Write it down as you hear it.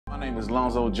name is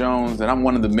Lonzo Jones, and I'm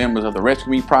one of the members of the Rescue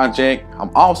Me Project.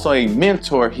 I'm also a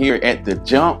mentor here at The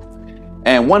Jump.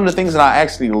 And one of the things that I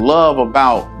actually love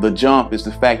about The Jump is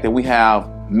the fact that we have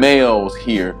males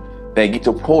here that get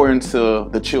to pour into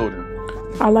the children.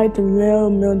 I like the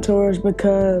male mentors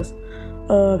because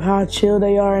of how chill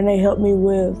they are, and they help me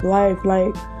with life,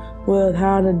 like with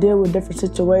how to deal with different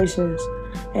situations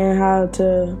and how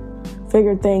to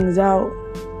figure things out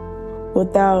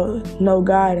without no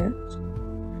guidance.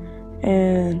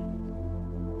 And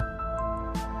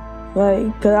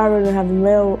cause I really have a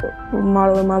male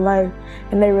model in my life,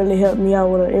 and they really helped me out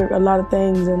with a lot of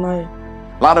things in life.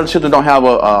 A lot of the children don't have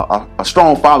a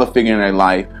strong father figure in their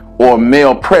life or a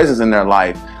male presence in their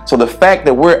life. So the fact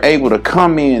that we're able to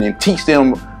come in and teach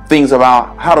them things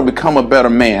about how to become a better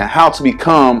man, how to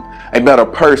become a better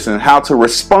person, how to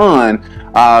respond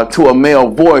to a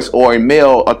male voice or a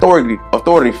male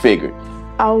authority figure.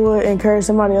 I would encourage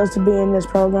somebody else to be in this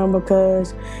program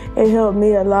because it helped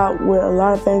me a lot with a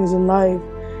lot of things in life,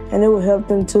 and it would help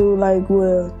them too, like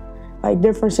with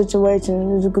different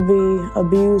situations. It could be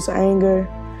abuse, anger,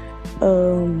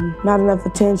 not enough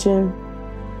attention,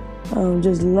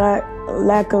 just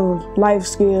lack of life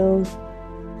skills,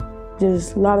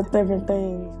 just a lot of different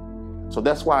things. So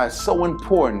that's why it's so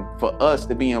important for us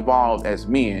to be involved as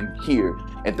men here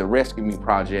at the Rescue Me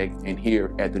Project and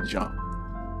here at The Jump.